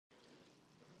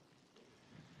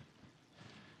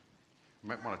You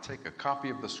might want to take a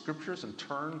copy of the scriptures and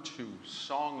turn to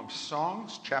Song of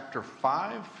Songs, chapter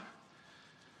 5.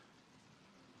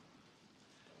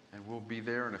 And we'll be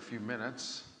there in a few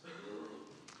minutes.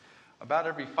 About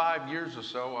every 5 years or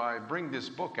so, I bring this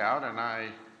book out and I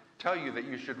tell you that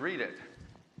you should read it.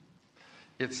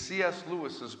 It's C.S.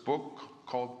 Lewis's book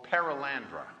called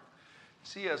Perelandra.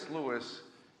 C.S. Lewis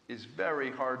is very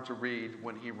hard to read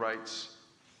when he writes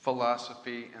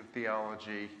philosophy and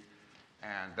theology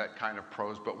and that kind of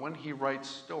prose, but when he writes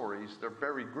stories, they're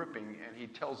very gripping, and he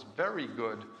tells very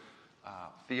good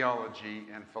theology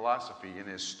and philosophy in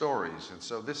his stories. And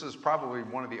so this is probably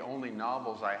one of the only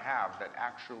novels I have that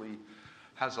actually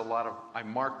has a lot of, I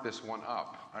mark this one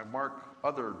up. I mark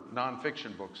other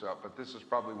nonfiction books up, but this is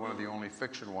probably one of the only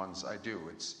fiction ones I do.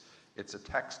 It's a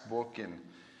textbook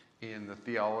in the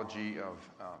theology of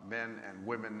men and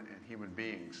women and human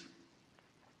beings.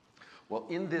 Well,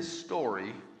 in this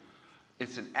story,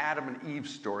 it's an Adam and Eve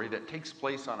story that takes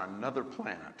place on another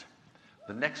planet,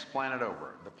 the next planet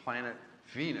over, the planet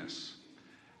Venus.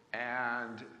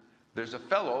 And there's a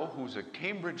fellow who's a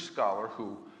Cambridge scholar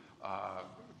who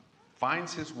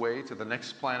finds his way to the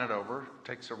next planet over,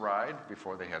 takes a ride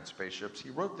before they had spaceships.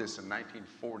 He wrote this in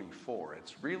 1944.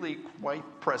 It's really quite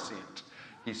prescient.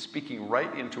 He's speaking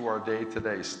right into our day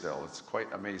today still. It's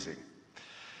quite amazing.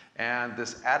 And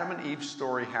this Adam and Eve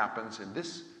story happens, and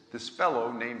this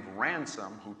fellow named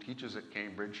Ransom, who teaches at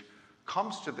Cambridge,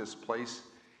 comes to this place.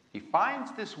 He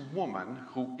finds this woman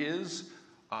who is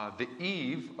the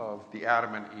Eve of the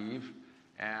Adam and Eve,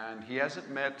 and he hasn't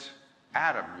met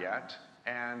Adam yet,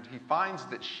 and he finds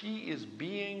that she is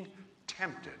being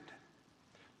tempted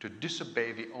to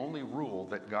disobey the only rule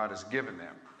that God has given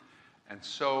them. And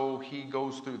so he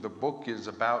goes through, the book is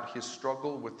about his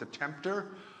struggle with the tempter.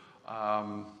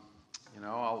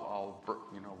 I'll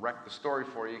wreck the story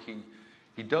for you.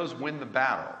 He does win the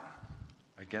battle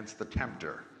against the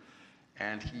tempter.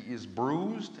 And he is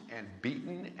bruised and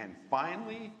beaten. And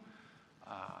finally,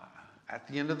 at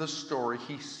the end of the story,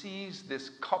 he sees this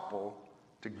couple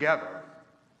together.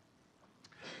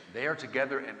 They are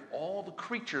together, and all the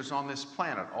creatures on this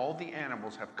planet, all the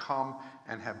animals have come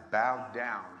and have bowed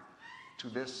down to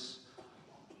this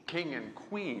king and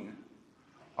queen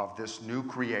of this new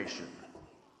creation.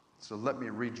 So let me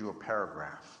read you a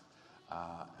paragraph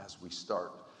as we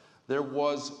start. There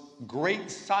was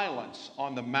great silence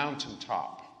on the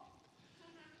mountaintop,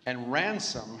 and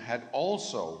Ransom had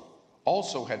also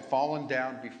had fallen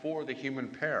down before the human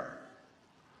pair.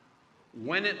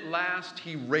 When at last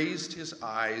he raised his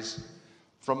eyes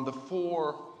from the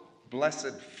 4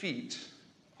 blessed feet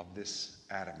of this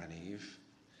Adam and Eve,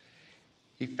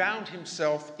 he found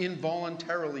himself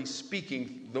involuntarily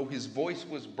speaking, though his voice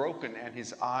was broken and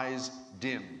his eyes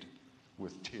dimmed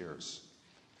with tears.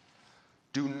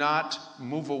 "Do not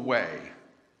move away.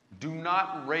 Do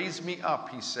not raise me up,"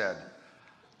 he said.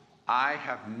 I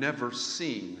have never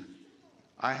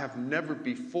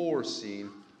before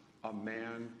seen a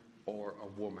man or a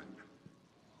woman.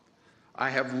 I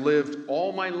have lived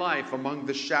all my life among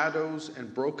the shadows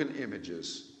and broken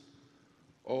images.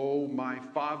 Oh, my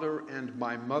father and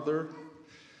my mother,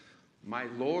 my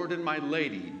lord and my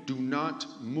lady, do not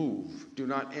move, do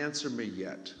not answer me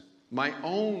yet. My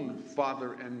own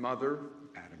father and mother,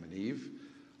 Adam and Eve,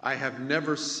 I have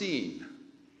never seen.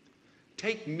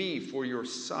 Take me for your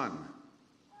son.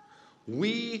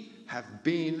 We have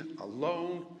been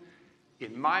alone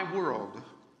in my world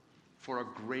for a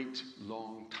great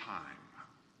long time.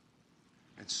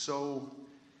 And so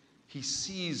he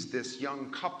sees this young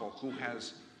couple who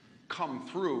has come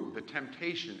through the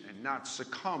temptation and not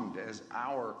succumbed as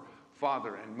our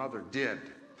father and mother did.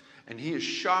 And he is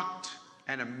shocked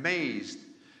and amazed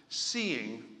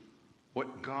seeing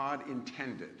what God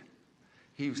intended.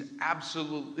 He's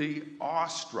absolutely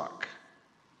awestruck.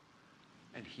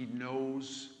 And he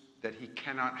knows that he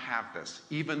cannot have this,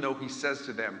 even though he says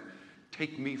to them,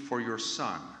 "Take me for your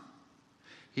son."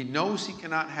 He knows he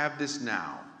cannot have this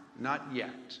now, not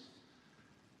yet.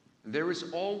 There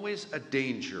is always a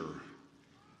danger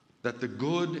that the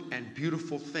good and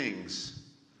beautiful things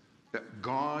that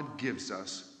God gives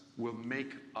us will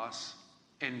make us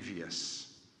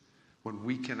envious when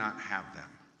we cannot have them.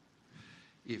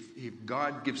 If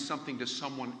God gives something to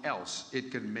someone else, it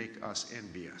can make us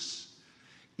envious.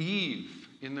 Eve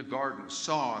in the garden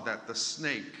saw that the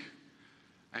snake,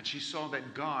 and she saw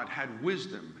that God had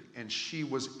wisdom, and she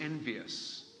was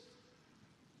envious.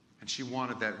 And she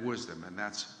wanted that wisdom, and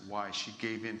that's why she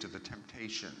gave in to the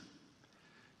temptation.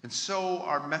 And so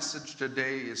our message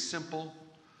today is simple.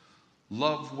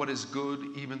 Love what is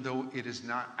good, even though it is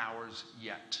not ours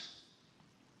yet.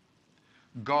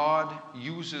 God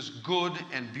uses good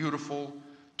and beautiful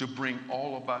to bring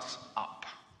all of us up.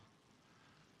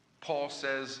 Paul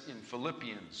says in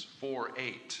Philippians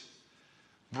 4:8,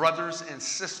 brothers and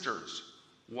sisters,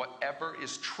 whatever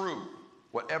is true,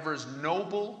 whatever is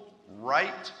noble,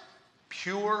 right,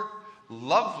 pure,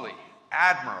 lovely,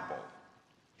 admirable,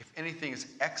 if anything is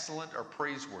excellent or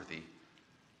praiseworthy,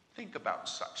 think about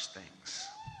such things.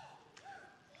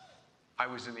 I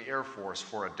was in the Air Force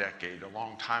for a decade, a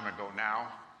long time ago now,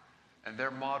 and their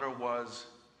motto was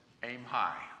aim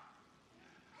high.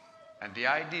 And the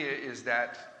idea is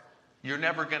that you're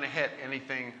never going to hit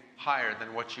anything higher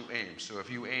than what you aim. So if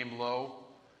you aim low,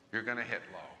 you're going to hit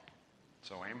low.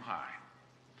 So aim high.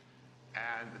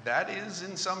 And that is,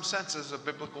 in some senses, a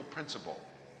biblical principle.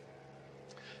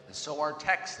 And so our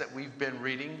text that we've been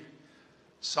reading,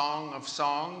 Song of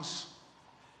Songs,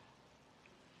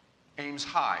 aims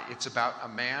high. It's about a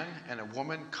man and a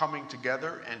woman coming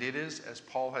together, and it is, as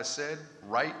Paul has said,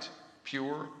 right,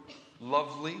 pure,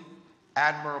 lovely,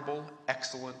 admirable,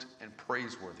 excellent, and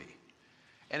praiseworthy.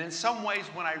 And in some ways,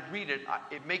 when I read it,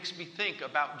 it makes me think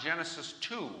about Genesis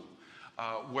 2,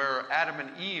 where Adam and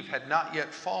Eve had not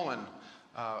yet fallen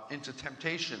into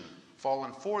temptation,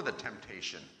 fallen for the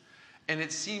temptation. And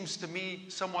it seems to me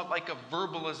somewhat like a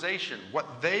verbalization,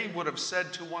 what they would have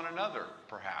said to one another,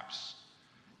 perhaps,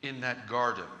 in that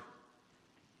garden.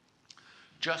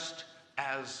 Just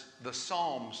as the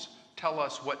Psalms tell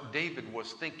us what David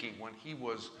was thinking when he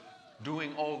was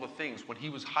doing all the things, when he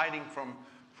was hiding from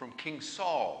King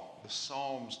Saul, the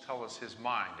Psalms tell us his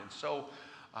mind. And so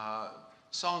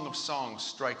Song of Songs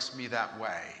strikes me that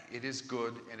way. It is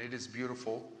good and it is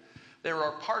beautiful. There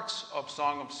are parts of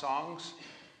Song of Songs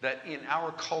that in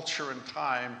our culture and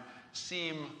time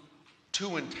seem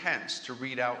too intense to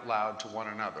read out loud to one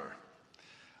another.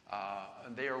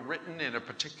 They are written in a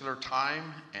particular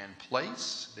time and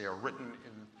place. They are written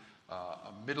in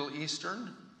a Middle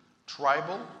Eastern,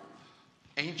 tribal,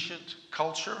 ancient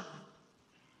culture.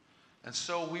 And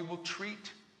so we will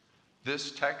treat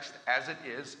this text as it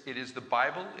is. It is the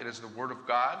Bible, it is the Word of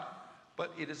God,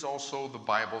 but it is also the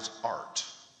Bible's art.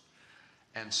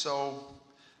 And so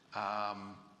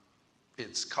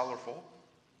it's colorful,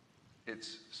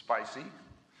 it's spicy.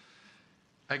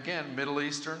 Again, Middle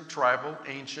Eastern, tribal,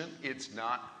 ancient, it's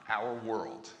not our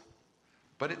world.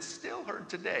 But it's still heard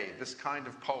today, this kind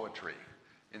of poetry,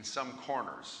 in some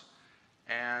corners.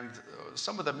 And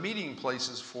some of the meeting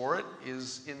places for it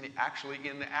is actually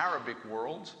in the Arabic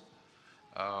world.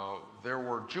 There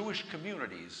were Jewish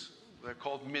communities. They're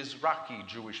called Mizrahi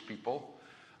Jewish people.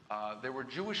 There were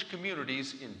Jewish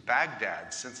communities in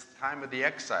Baghdad since the time of the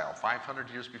exile, 500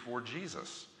 years before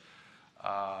Jesus.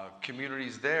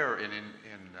 Communities there in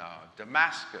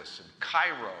Damascus, and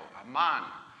Cairo, Amman,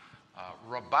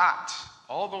 Rabat,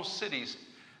 all those cities.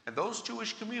 And those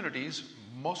Jewish communities,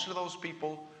 most of those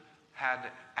people had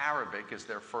Arabic as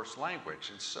their first language.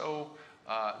 And so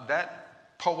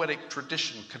that poetic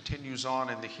tradition continues on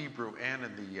in the Hebrew and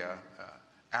in the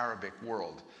Arabic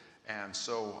world. And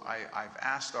so I've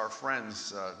asked our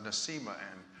friends, Nasima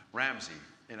and Ramsey,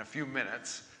 in a few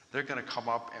minutes, they're going to come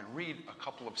up and read a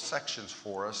couple of sections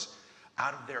for us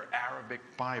out of their Arabic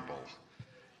Bible.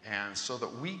 And so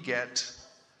that we get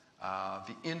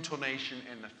the intonation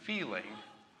and the feeling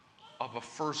of a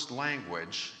first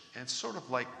language, and sort of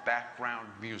like background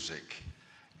music.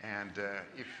 And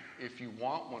if you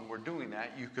want, when we're doing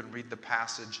that, you can read the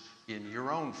passage in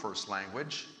your own first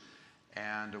language.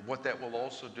 And what that will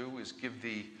also do is give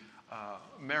the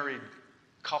married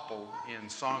couple in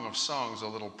Song of Songs a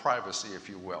little privacy, if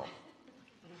you will.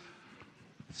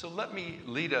 So let me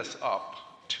lead us up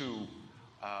to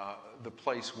the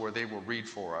place where they will read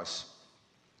for us.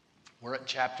 We're at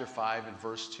chapter 5 and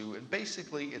verse 2, and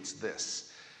basically it's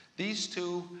this. These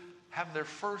two have their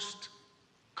first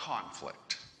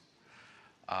conflict.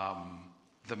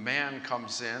 The man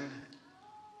comes in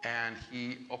and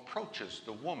he approaches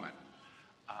the woman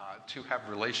to have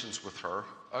relations with her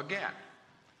again.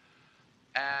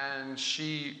 And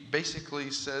she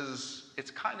basically says, it's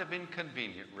kind of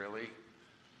inconvenient, really.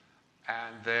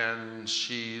 And then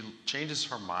she changes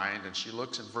her mind and she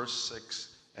looks in verse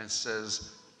 6 and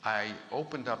says, I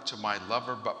opened up to my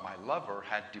lover, but my lover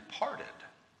had departed.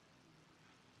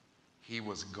 He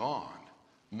was gone.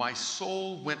 My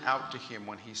soul went out to him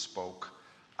when he spoke.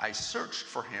 I searched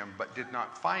for him, but did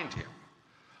not find him.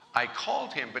 I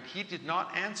called him, but he did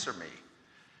not answer me.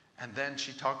 And then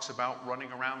she talks about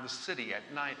running around the city at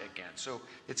night again. So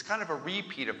it's kind of a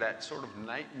repeat of that sort of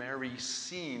nightmare-y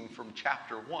scene from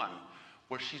chapter 1,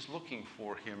 where she's looking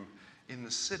for him in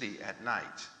the city at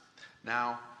night.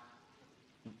 Now,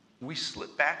 we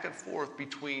slip back and forth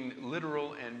between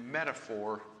literal and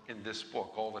metaphor in this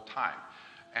book all the time.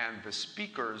 And the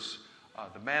speakers,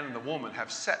 the man and the woman,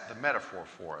 have set the metaphor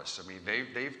for us. I mean,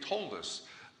 they've told us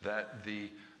that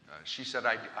she said,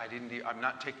 I'm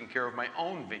not taking care of my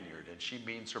own vineyard, and she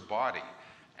means her body.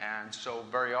 And so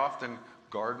very often,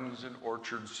 gardens and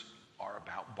orchards are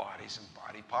about bodies and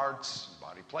body parts, and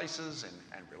body places,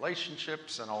 and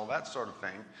relationships, and all that sort of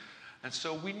thing. And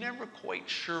so we're never quite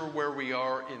sure where we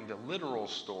are in the literal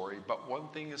story, but one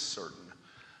thing is certain,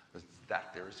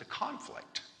 that there is a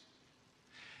conflict.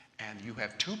 And you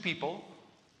have two people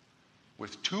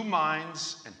with two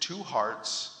minds and two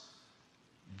hearts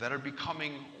that are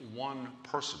becoming one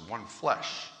person, one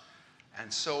flesh.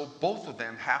 And so both of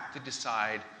them have to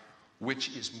decide which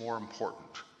is more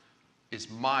important. Is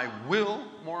my will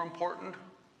more important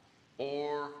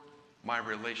or my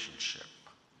relationship?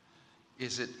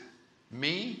 Is it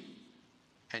me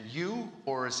and you,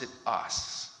 or is it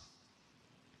us?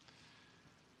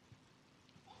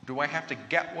 Do I have to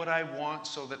get what I want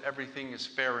so that everything is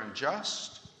fair and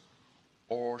just?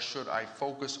 Or should I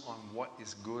focus on what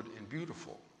is good and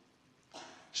beautiful?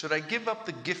 Should I give up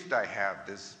the gift I have,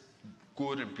 this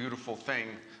good and beautiful thing,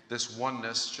 this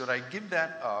oneness? Should I give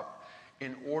that up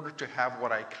in order to have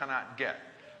what I cannot get?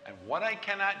 And what I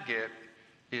cannot get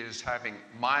is having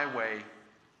my way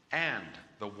and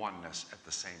the oneness at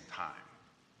the same time.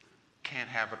 Can't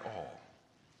have it all.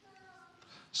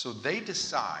 So they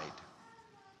decide,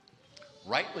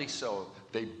 rightly so,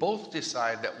 they both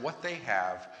decide that what they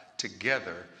have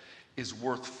together is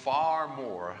worth far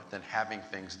more than having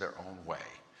things their own way.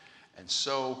 And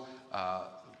so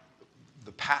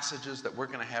the passages that we're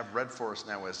going to have read for us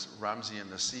now, as Ramzi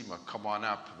and Nasima come on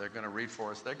up, they're going to read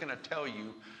for us. They're going to tell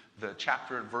you the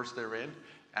chapter and verse they're in,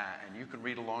 and you can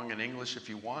read along in English if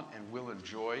you want, and we'll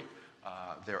enjoy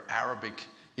their Arabic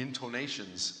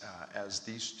intonations as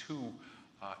these two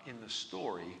in the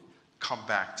story come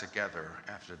back together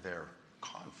after their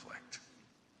conflict.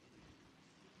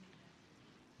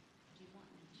 Do you want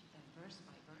me to verse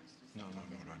by verse? No,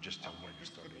 just tell them where you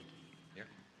started. Yeah.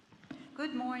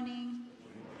 Good morning.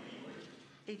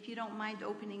 If you don't mind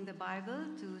opening the Bible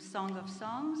to Song of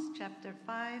Songs, chapter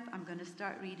 5, I'm going to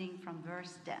start reading from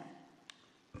verse 10.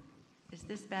 Is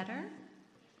this better?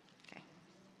 Okay.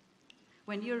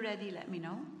 When you're ready, let me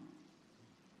know.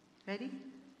 Ready?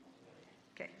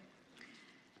 Okay.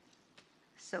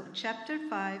 So, chapter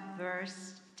 5,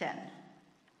 verse 10.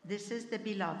 This is the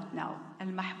beloved now,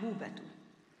 المحبوبة.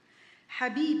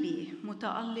 حبيبي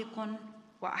متألق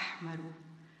وأحمر،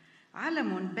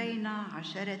 علم بين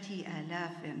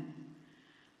 10,000.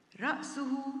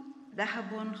 رأسه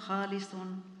ذهب خالص،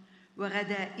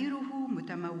 وغدائره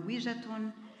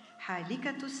متموجة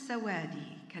حالكة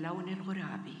السواد كلون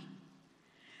الغراب.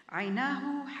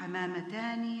 عيناه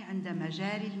حمامتان عند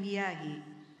مجاري المياه،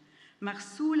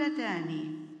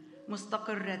 مغسولتان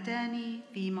مستقرتان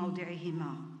في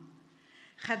موضعهما.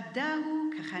 خداه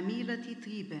كخميلة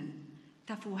طيب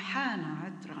تفوحان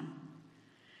عطرا.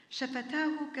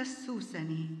 شفتاه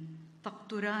كالسوسن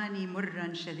تقطران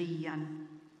مرا شذيا.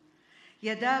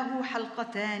 يداه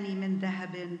حلقتان من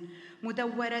ذهب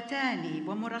مدورتان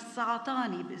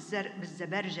ومرصعتان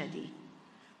بالزبرجد.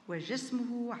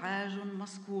 وجسمه عاج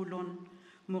مصقول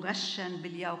مغشا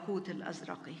بالياقوت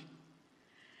الأزرق.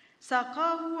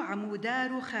 ساقاه عمودا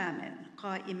رخام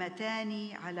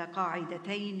قائمتان على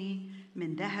قاعدتين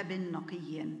من ذهب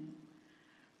نقي.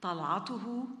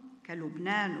 طلعته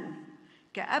كلبنان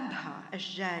كأبهى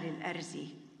أشجار الأرز.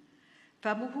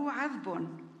 فمه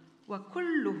عذب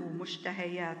وكله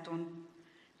مشتهيات.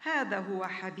 هذا هو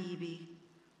حبيبي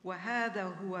وهذا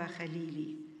هو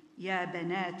خليلي، يا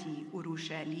بنات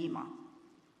أورشليم.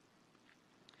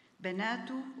 بنات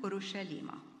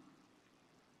أورشليم،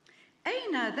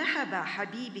 أين ذهب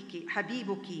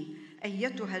حبيبك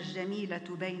أيتها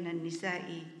الجميلة بين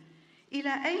النساء؟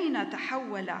 إلى أين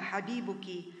تحول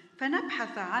حبيبك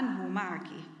فنبحث عنه معك؟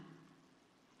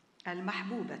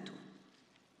 المحبوبة،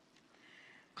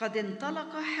 قد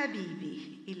انطلق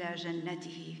حبيبي إلى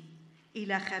جنته،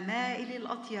 إلى خمائل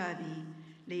الأطياب،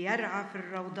 ليرعى في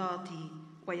الروضات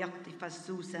ويقطف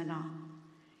السوسن.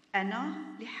 أنا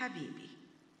لحبيبي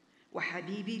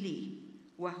وحبيبي لي،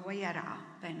 وهو يرعى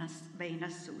بين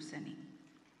السوسن.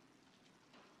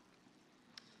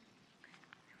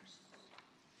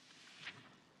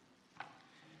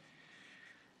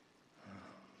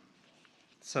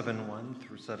 7:1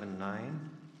 through 7:9.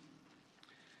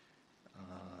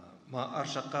 ما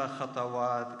أرشق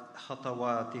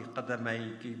خطوات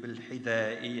قدميك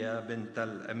بالحذاء يا بنت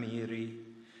الأمير،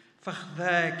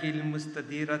 فخذاك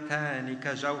المستديرتان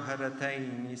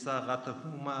كجوهرتين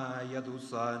صاغتهما يد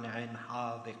صانع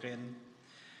حاذق.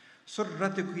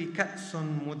 سرتك كأس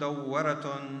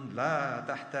مدورة لا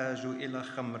تحتاج إلى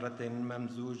خمرة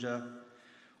ممزوجة،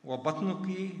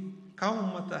 وبطنك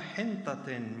كومة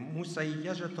حنطة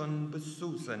مسيجة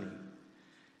بالسوسن.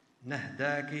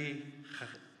 نهداك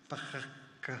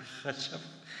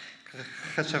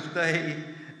خشفتي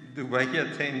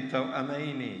دبيتين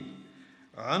توأمين.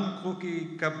 عنقك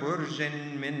كبرج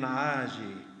من عاج،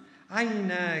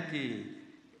 عيناك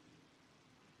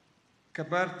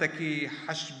كبرتك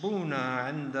حشبون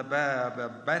عند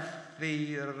باب بث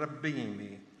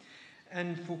ربيم.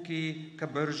 أنفك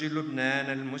كبرج لبنان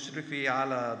المشرف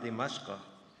على دمشق.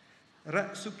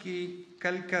 رأسك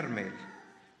كالكرمل،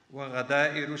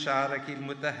 وغدائر شعرك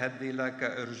المتهدلة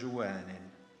كأرجوان.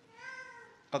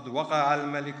 قد وقع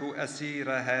الملك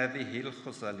أسير هذه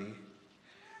الخصل.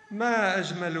 ما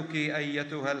أجملك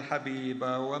أيتها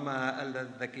الحبيبة، وما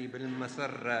ألذك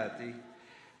بالمسرات.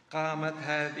 قامتك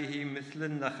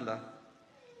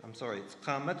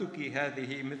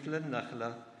هذه مثل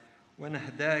النخلة،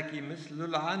 ونهداك مثل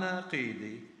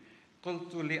العناقيد.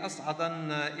 قلت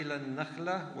لأصعدن إلى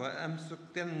النخلة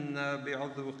وأمسكن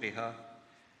بعذوقها،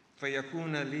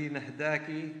 فيكون لي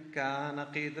نهداك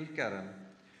كعناقيد الكرم،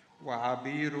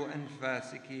 وعبير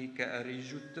أنفاسك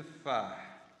كأريج التفاح،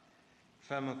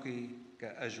 فمك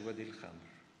كأجود الخمر.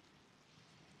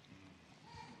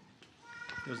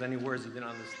 If there's any words you didn't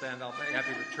understand, I'll be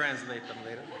happy to translate them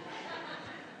later.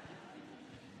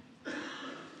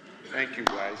 Thank you,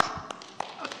 guys.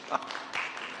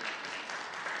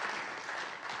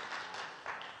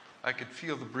 I could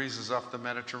feel the breezes off the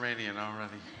Mediterranean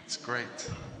already. It's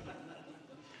great.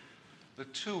 The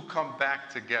two come back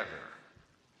together.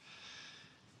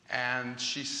 And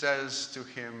she says to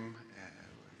him,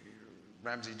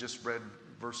 Ramsey just read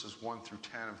verses 1 through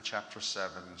 10 of chapter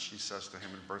 7, and she says to him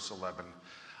in verse 11,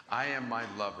 I am my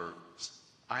lover's,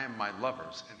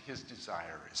 and his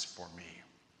desire is for me.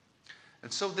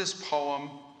 And so this poem,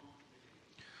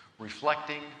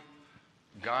 reflecting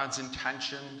God's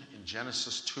intention in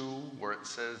Genesis 2, where it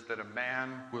says that a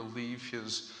man will leave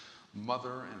his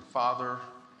mother and father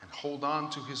and hold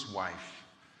on to his wife,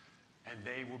 and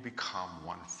they will become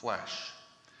one flesh.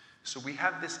 So we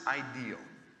have this ideal.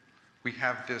 We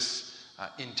have this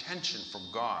intention from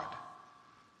God,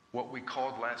 what we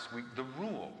called last week the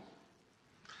rule.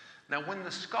 Now, when the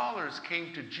scholars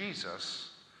came to Jesus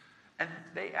and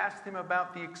they asked him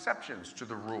about the exceptions to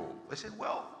the rule, they said,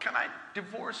 well, can I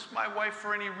divorce my wife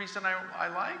for any reason I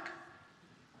like?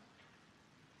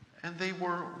 And they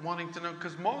were wanting to know,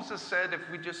 because Moses said if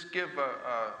we just give a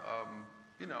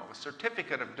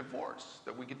certificate of divorce,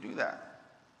 that we could do that.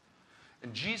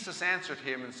 And Jesus answered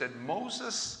him and said,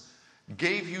 Moses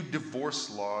gave you divorce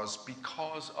laws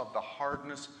because of the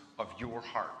hardness of your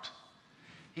heart.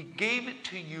 He gave it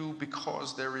to you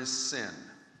because there is sin.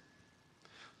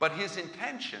 But his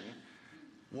intention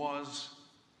was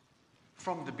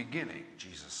from the beginning,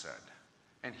 Jesus said.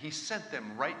 And he sent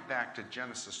them right back to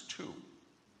Genesis 2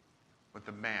 with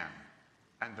the man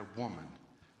and the woman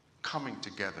coming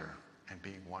together and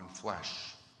being one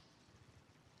flesh.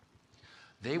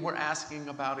 They were asking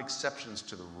about exceptions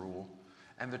to the rule.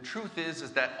 And the truth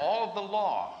is that all of the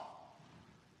law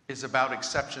is about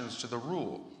exceptions to the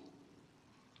rule.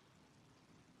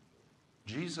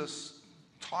 Jesus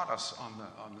taught us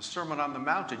on the Sermon on the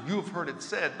Mountain, you have heard it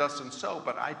said thus and so,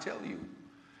 but I tell you.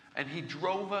 And he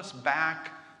drove us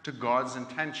back to God's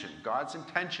intention. God's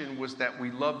intention was that we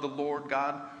love the Lord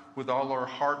God with all our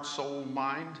heart, soul,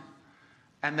 mind,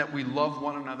 and that we love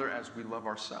one another as we love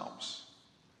ourselves.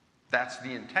 That's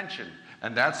the intention,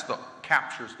 and that's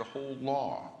captures the whole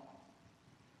law.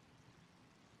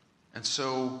 And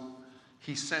so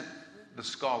he sent the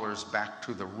scholars back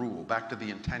to the rule, back to the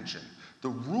intention. The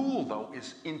rule, though,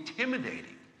 is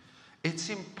intimidating. It's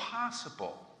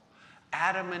impossible.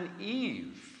 Adam and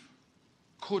Eve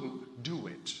couldn't do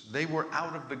it. They were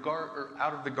out of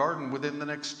the garden within the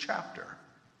next chapter.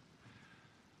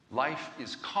 Life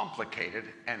is complicated,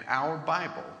 and our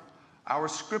Bible, our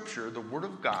scripture, the Word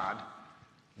of God,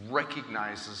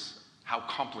 recognizes how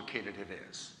complicated it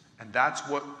is. And that's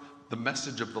what the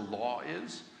message of the law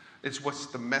is. It's what's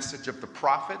the message of the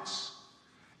prophets.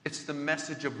 It's the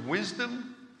message of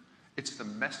wisdom. It's the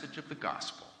message of the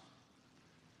gospel.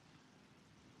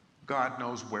 God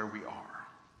knows where we are.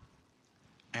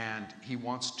 And he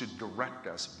wants to direct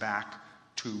us back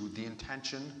to the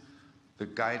intention, the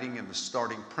guiding and the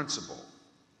starting principle,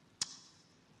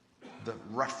 the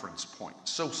reference point.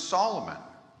 So Solomon,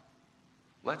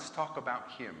 let's talk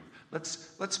about him.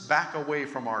 Let's back away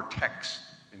from our text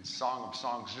in Song of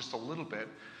Songs just a little bit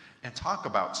and talk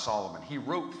about Solomon. He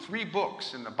wrote 3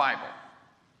 books in the Bible.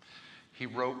 He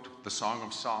wrote the Song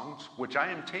of Songs, which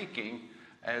I am taking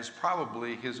as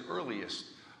probably his earliest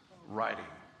writing,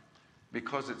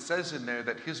 because it says in there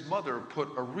that his mother put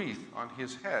a wreath on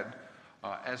his head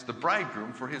as the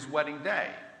bridegroom for his wedding day.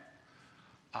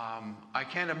 I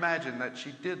can't imagine that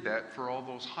she did that for all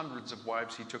those hundreds of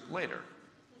wives he took later.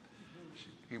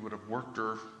 He would have worked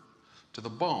her to the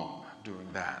bone doing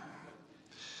that.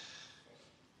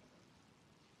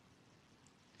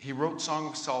 He wrote Song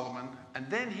of Solomon, and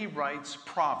then he writes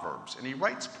Proverbs. And he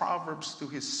writes Proverbs to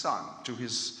his son, to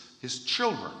his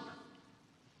children.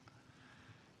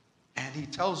 And he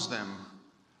tells them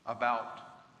about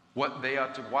what they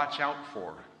ought to watch out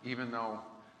for, even though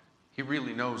he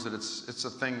really knows that it's a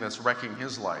thing that's wrecking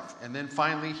his life. And then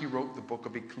finally, he wrote the book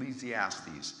of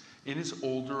Ecclesiastes. In his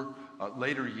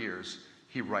later years,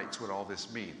 he writes what all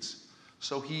this means.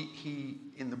 So he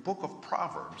in the book of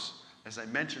Proverbs, as I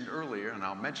mentioned earlier, and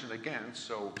I'll mention it again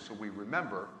so we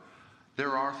remember,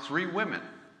 there are 3 women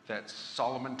that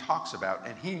Solomon talks about,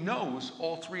 and he knows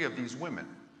all 3 of these women.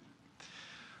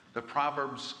 The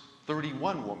Proverbs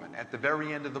 31 woman at the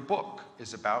very end of the book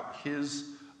is about his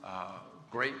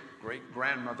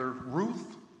great-great-grandmother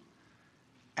Ruth.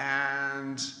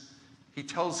 And he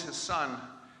tells his son,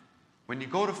 when you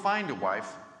go to find a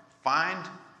wife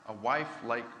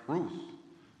like Ruth.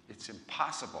 It's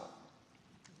impossible.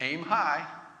 Aim high.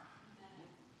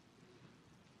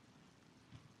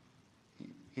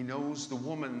 He knows the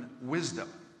woman wisdom.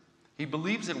 He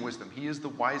believes in wisdom. He is the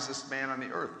wisest man on the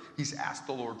earth. He's asked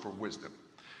the Lord for wisdom.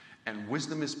 And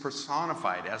wisdom is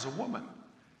personified as a woman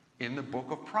in the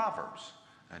book of Proverbs,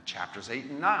 chapters 8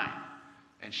 and 9.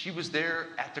 And she was there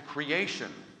at the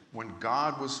creation when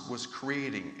God was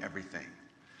creating everything.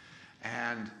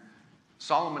 And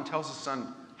Solomon tells his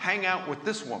son, hang out with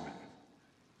this woman.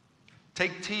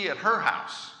 Take tea at her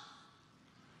house.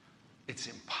 It's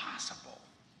impossible.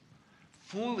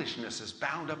 Foolishness is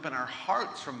bound up in our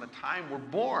hearts from the time we're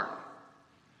born.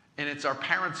 And it's our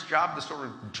parents' job to sort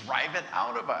of drive it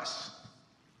out of us.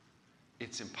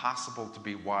 It's impossible to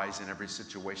be wise in every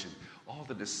situation. All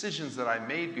the decisions that I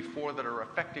made before that are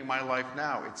affecting my life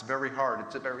now, it's very hard.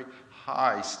 It's a very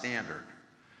high standard.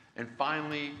 And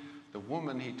finally, the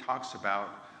woman he talks about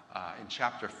in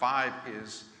chapter 5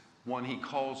 is one he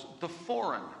calls the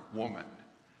foreign woman.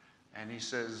 And he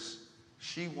says,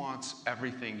 she wants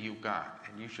everything you got,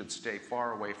 and you should stay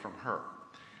far away from her.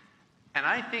 And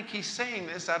I think he's saying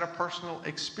this out of personal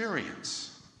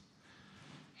experience.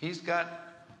 He's got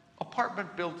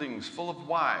apartment buildings full of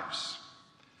wives,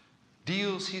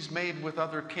 deals he's made with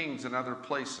other kings in other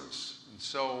places. And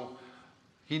so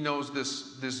he knows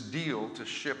this deal to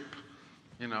ship,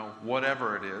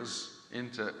 whatever it is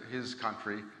into his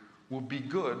country will be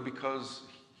good because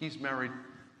he's married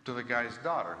to the guy's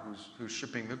daughter who's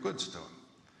shipping the goods to him.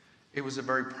 It was a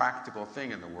very practical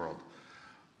thing in the world.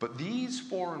 But these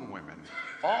foreign women,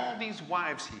 all these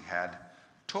wives he had,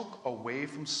 took away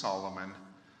from Solomon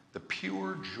the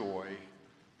pure joy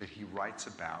that he writes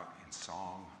about in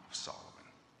Song of Solomon.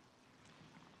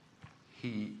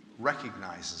 He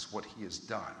recognizes what he has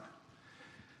done.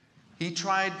 He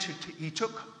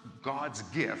took God's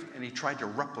gift and he tried to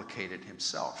replicate it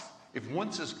himself. If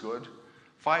once is good,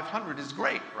 500 is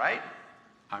great, right?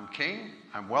 I'm king,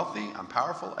 I'm wealthy, I'm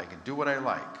powerful, I can do what I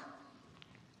like.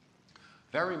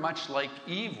 Very much like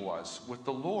Eve was with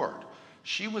the Lord.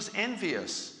 She was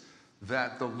envious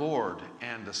that the Lord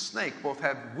and the snake both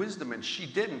had wisdom and she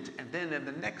didn't. And then in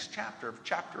the next chapter,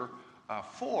 chapter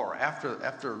 4, after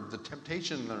the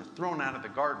temptation, they're thrown out of the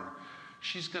garden,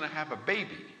 she's going to have a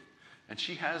baby. And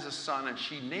she has a son and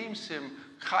she names him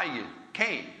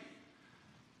Cain.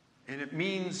 And it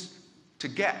means to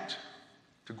get,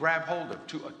 to grab hold of,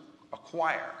 to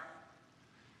acquire.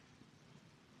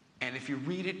 And if you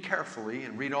read it carefully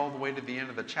and read all the way to the end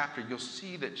of the chapter, you'll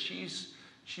see that she's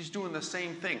doing the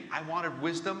same thing. I wanted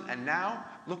wisdom, and now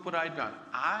look what I've done.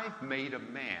 I've made a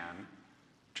man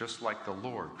just like the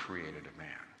Lord created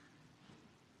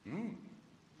a man.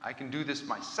 I can do this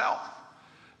myself.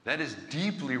 That is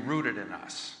deeply rooted in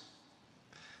us.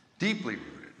 Deeply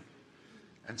rooted.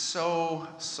 And so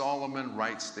Solomon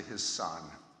writes to his son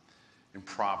in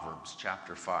Proverbs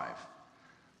chapter 5.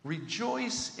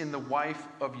 Rejoice in the wife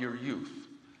of your youth,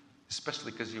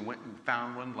 especially because you went and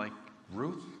found one like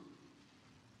Ruth.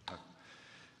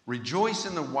 Rejoice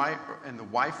in the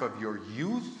wife of your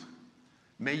youth.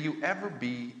 May you ever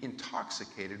be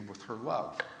intoxicated with her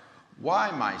love.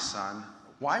 Why, my son?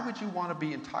 Why would you want to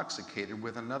be intoxicated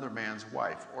with another man's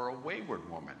wife or a wayward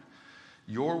woman?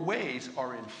 Your ways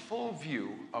are in full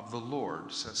view of the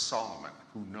Lord, says Solomon,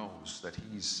 who knows that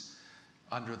he's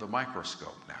under the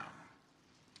microscope now.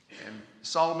 And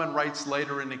Solomon writes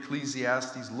later in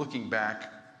Ecclesiastes, looking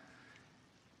back,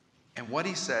 and what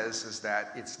he says is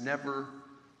that it's never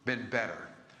been better.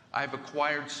 I've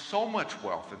acquired so much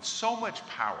wealth and so much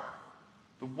power.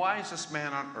 The wisest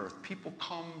man on earth. People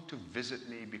come to visit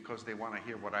me because they want to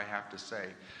hear what I have to say.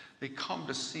 They come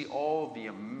to see all the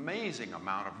amazing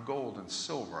amount of gold and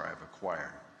silver I've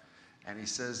acquired. And he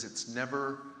says it's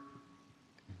never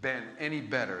been any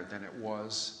better than it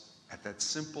was at that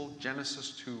simple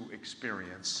Genesis 2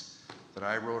 experience that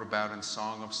I wrote about in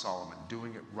Song of Solomon,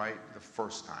 doing it right the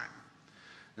first time.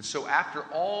 And so after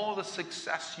all the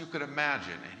success you could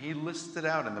imagine, and he lists it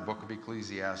out in the book of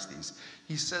Ecclesiastes,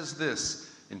 he says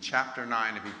this in chapter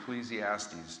 9 of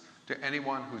Ecclesiastes to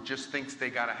anyone who just thinks they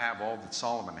got to have all that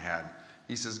Solomon had.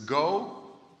 He says, go,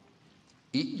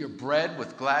 eat your bread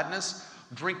with gladness,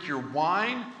 drink your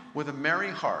wine with a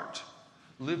merry heart,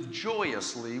 live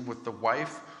joyously with the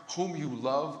wife whom you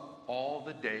love all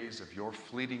the days of your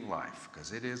fleeting life,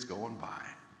 because it is going by.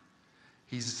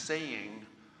 He's saying,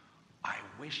 I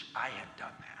wish I had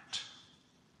done that.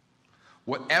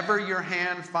 Whatever your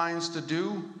hand finds to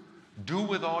do, do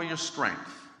with all your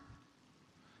strength.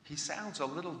 He sounds a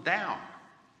little down.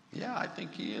 Yeah, I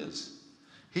think he is.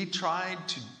 He tried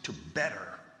to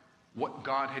better what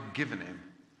God had given him,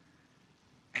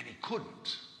 and he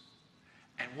couldn't.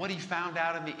 And what he found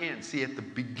out in the end, see, at the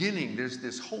beginning, there's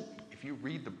this hope. If you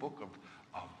read the book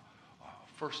of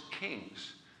 1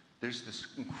 Kings, there's this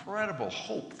incredible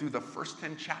hope through the first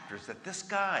 10 chapters that this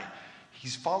guy,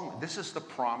 he's following. This is the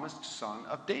promised son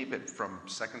of David from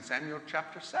 2 Samuel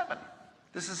chapter 7.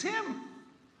 This is him.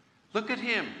 Look at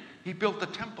him. He built the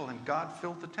temple and God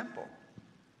filled the temple.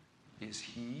 Is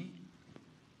he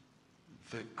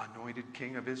the anointed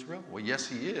king of Israel? Well, yes,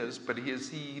 he is, but is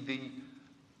he the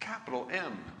capital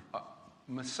M,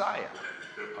 Messiah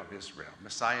of Israel?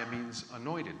 Messiah means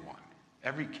anointed one.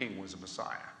 Every king was a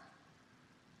Messiah.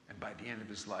 And by the end of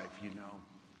his life, you know,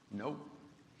 nope,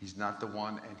 he's not the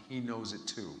one, and he knows it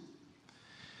too.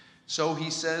 So he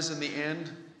says in the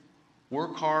end,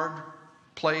 work hard,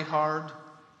 play hard,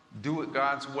 do it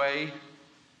God's way,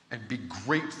 and be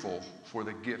grateful for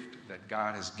the gift that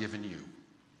God has given you.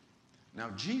 Now,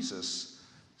 Jesus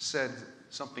said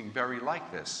something very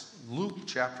like this. Luke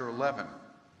chapter 11,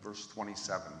 verse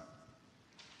 27.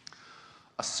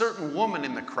 A certain woman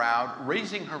in the crowd,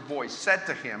 raising her voice, said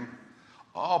to him,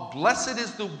 oh, blessed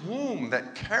is the womb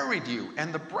that carried you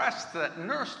and the breast that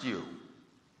nursed you.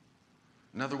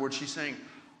 In other words, she's saying,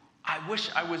 I wish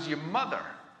I was your mother.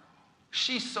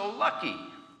 She's so lucky.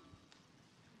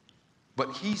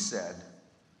 But he said,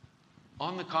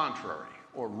 on the contrary,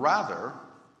 or rather,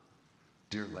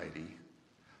 dear lady,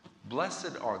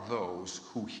 blessed are those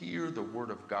who hear the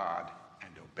word of God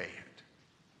and obey it.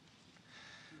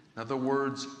 In other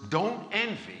words, don't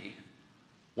envy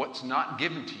what's not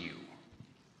given to you.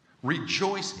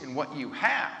 Rejoice in what you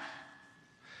have.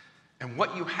 And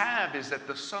what you have is that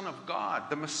the Son of God,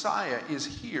 the Messiah, is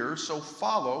here, so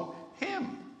follow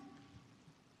him.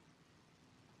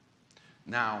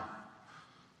 Now,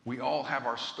 we all have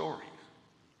our story.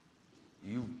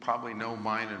 You probably know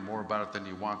mine and more about it than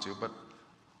you want to, but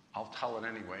I'll tell it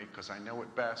anyway because I know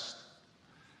it best.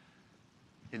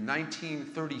 In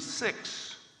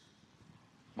 1936,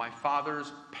 my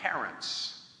father's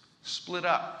parents split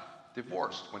up,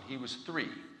 divorced when he was 3.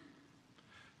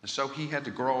 And so he had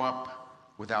to grow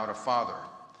up without a father.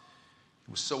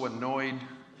 He was so annoyed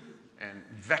and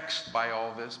vexed by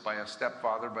all this, by a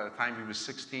stepfather. By the time he was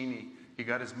 16, he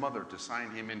got his mother to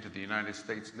sign him into the United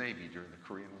States Navy during the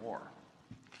Korean War.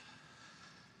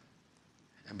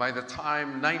 And by the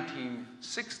time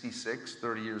 1966,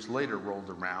 30 years later, rolled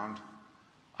around,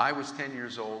 I was 10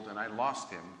 years old and I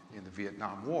lost him in the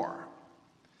Vietnam War.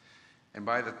 And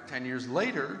by the 10 years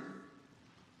later,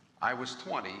 I was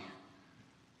 20,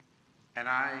 and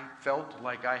I felt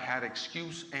like I had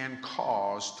excuse and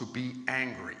cause to be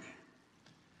angry.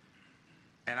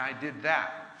 And I did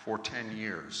that for 10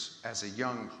 years as a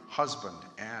young husband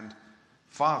and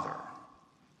father.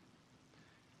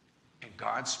 And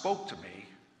God spoke to me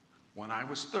when I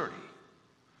was 30.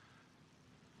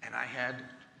 And I had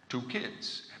 2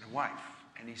 kids and a wife.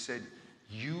 And he said,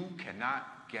 you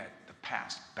cannot get the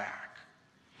past back.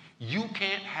 You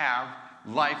can't have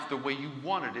life the way you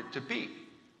wanted it to be.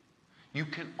 You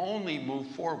can only move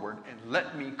forward and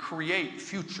let me create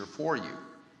future for you.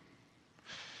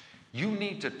 You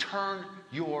need to turn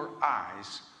your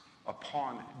eyes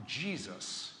upon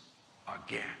Jesus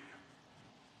again.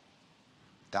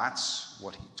 That's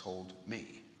what he told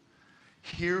me.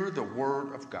 Hear the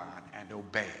word of God and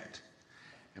obey it.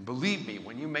 And believe me,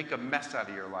 when you make a mess out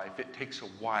of your life, it takes a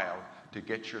while to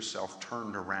get yourself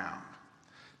turned around,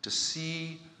 to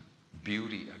see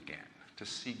beauty again, to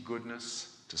see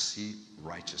goodness, to see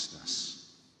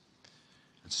righteousness.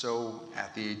 And so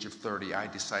at the age of 30, I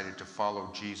decided to follow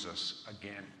Jesus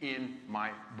again in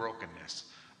my brokenness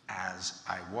as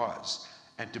I was,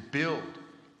 and to build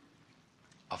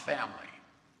a family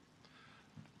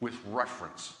with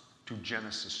reference to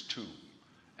Genesis 2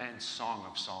 and Song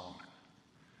of Solomon.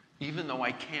 Even though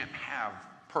I can't have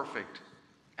perfect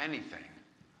anything,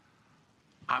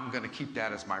 I'm going to keep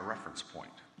that as my reference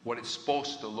point, what it's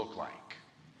supposed to look like.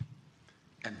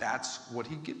 And that's what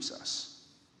he gives us.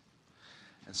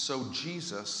 And so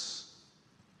Jesus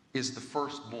is the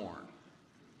firstborn.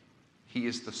 He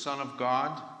is the Son of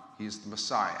God. He is the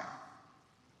Messiah.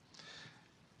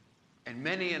 And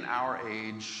many in our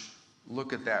age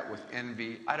look at that with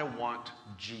envy. I don't want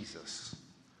Jesus.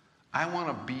 I want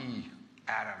to be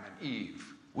Adam and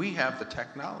Eve. We have the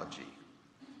technology.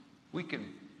 We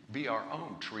can be our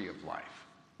own tree of life.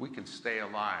 We can stay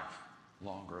alive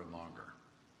longer and longer.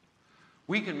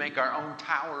 We can make our own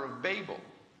Tower of Babel.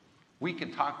 We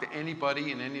can talk to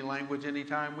anybody in any language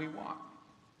anytime we want.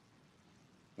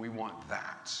 We want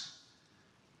that.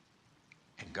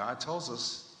 And God tells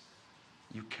us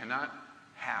you cannot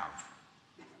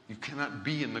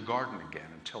be in the garden again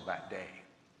until that day.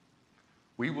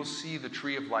 We will see the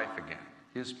tree of life again,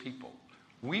 his people.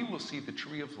 We will see the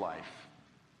tree of life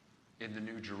in the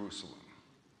New Jerusalem.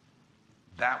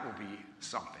 That will be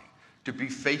something, to be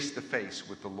face to face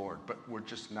with the Lord, but we're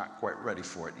just not quite ready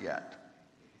for it yet.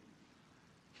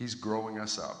 He's growing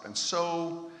us up. And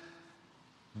so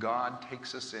God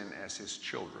takes us in as his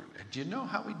children. And do you know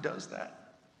how he does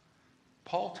that?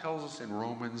 Paul tells us in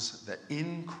Romans that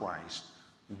in Christ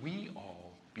we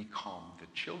all become the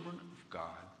children of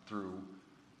God through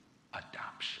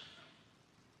adoption.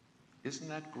 Isn't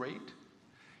that great?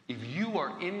 If you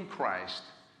are in Christ,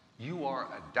 you are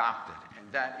adopted,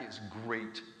 and that is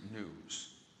great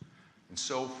news. And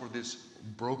so for this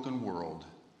broken world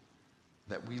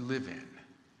that we live in,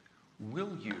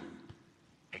 will you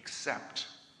accept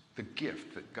the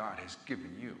gift that God has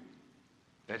given you,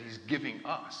 that he's giving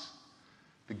us,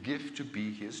 the gift to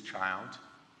be his child,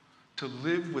 to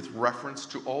live with reference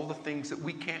to all the things that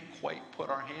we can't quite put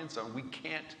our hands on. We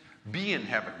can't be in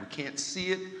heaven. We can't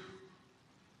see it,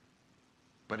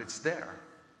 but it's there.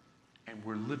 And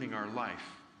we're living our life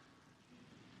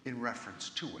in reference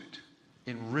to it,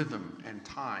 in rhythm and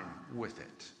time with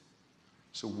it.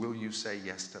 So will you say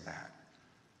yes to that?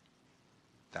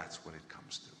 That's what it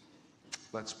comes to.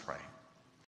 Let's pray.